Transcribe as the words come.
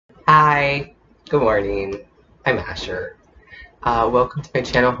Hi, good morning. I'm Asher. Welcome to my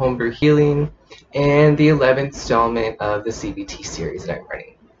channel, Homebrew Healing, and the 11th installment of the CBT series that I'm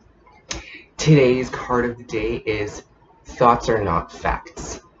running. Today's card of the day is thoughts are not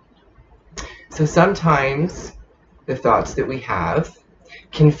facts. So sometimes the thoughts that we have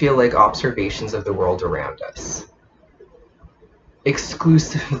can feel like observations of the world around us.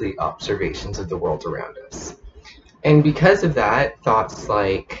 Exclusively observations of the world around us. And because of that, thoughts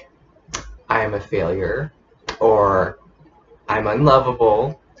like, I'm a failure, or I'm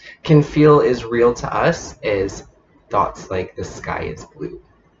unlovable, can feel as real to us as thoughts like the sky is blue.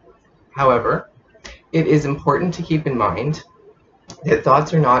 However, it is important to keep in mind that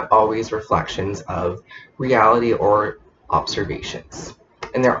thoughts are not always reflections of reality or observations,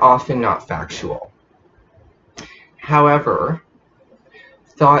 and they're often not factual. However,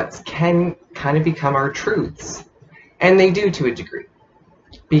 thoughts can kind of become our truths, and they do to a degree.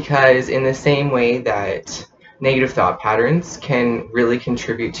 Because in the same way that negative thought patterns can really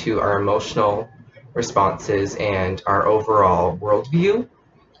contribute to our emotional responses and our overall worldview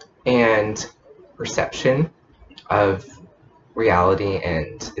and perception of reality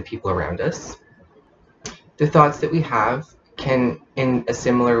and the people around us, the thoughts that we have can, in a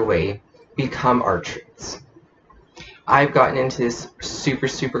similar way, become our truths. I've gotten into this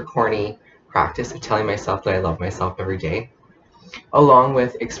super corny practice of telling myself that I love myself every day, along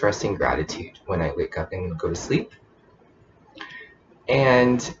with expressing gratitude when I wake up and go to sleep.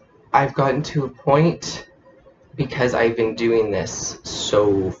 And I've gotten to a point, because I've been doing this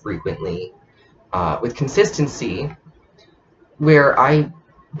so frequently with consistency, where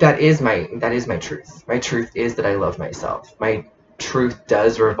that is my truth. My truth is that I love myself. My truth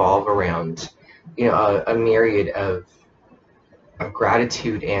does revolve around, a myriad of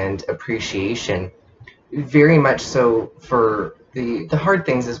gratitude and appreciation, very much so for the hard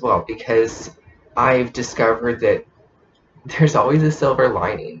things as well, because I've discovered that there's always a silver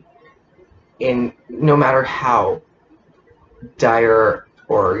lining in no matter how dire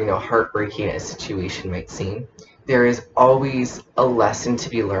or heartbreaking a situation might seem. There is always a lesson to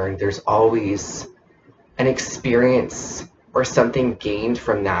be learned. There's always an experience or something gained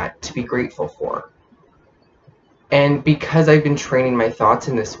from that to be grateful for. And because I've been training my thoughts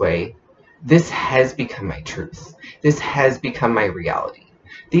in this way, this has become my truth. This has become my reality.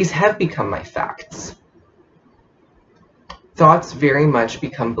 These have become my facts. Thoughts very much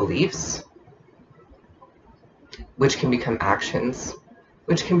become beliefs, which can become actions,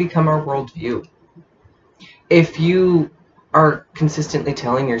 which can become our worldview. If you are consistently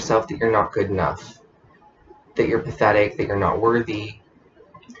telling yourself that you're not good enough, that you're pathetic, that you're not worthy,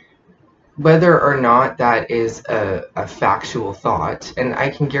 whether or not that is a factual thought, and I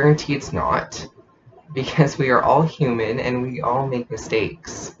can guarantee it's not, because we are all human and we all make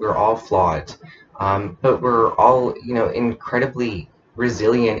mistakes. We're all flawed, but we're all, incredibly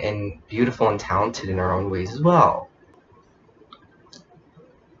resilient and beautiful and talented in our own ways as well.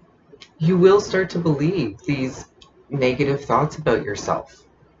 You will start to believe these negative thoughts about yourself.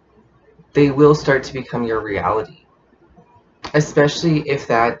 They will start to become your reality, especially if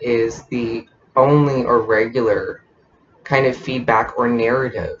that is the only or regular kind of feedback or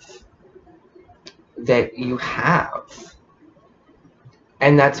narrative that you have.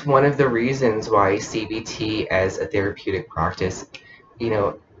 And that's one of the reasons why CBT as a therapeutic practice,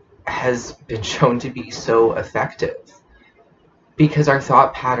 has been shown to be so effective. Because our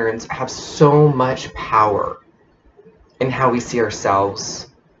thought patterns have so much power in how we see ourselves,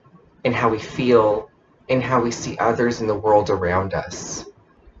 in how we feel, in how we see others in the world around us.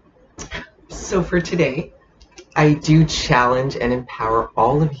 So for today, I do challenge and empower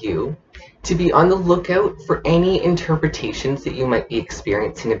all of you to be on the lookout for any interpretations that you might be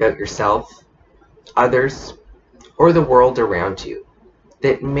experiencing about yourself, others, or the world around you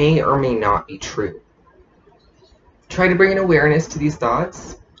that may or may not be true. Try to bring an awareness to these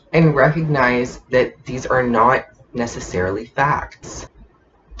thoughts and recognize that these are not necessarily facts,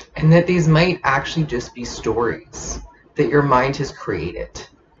 and that these might actually just be stories that your mind has created.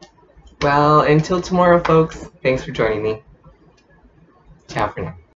 Well, until tomorrow, folks, thanks for joining me. Ciao for now.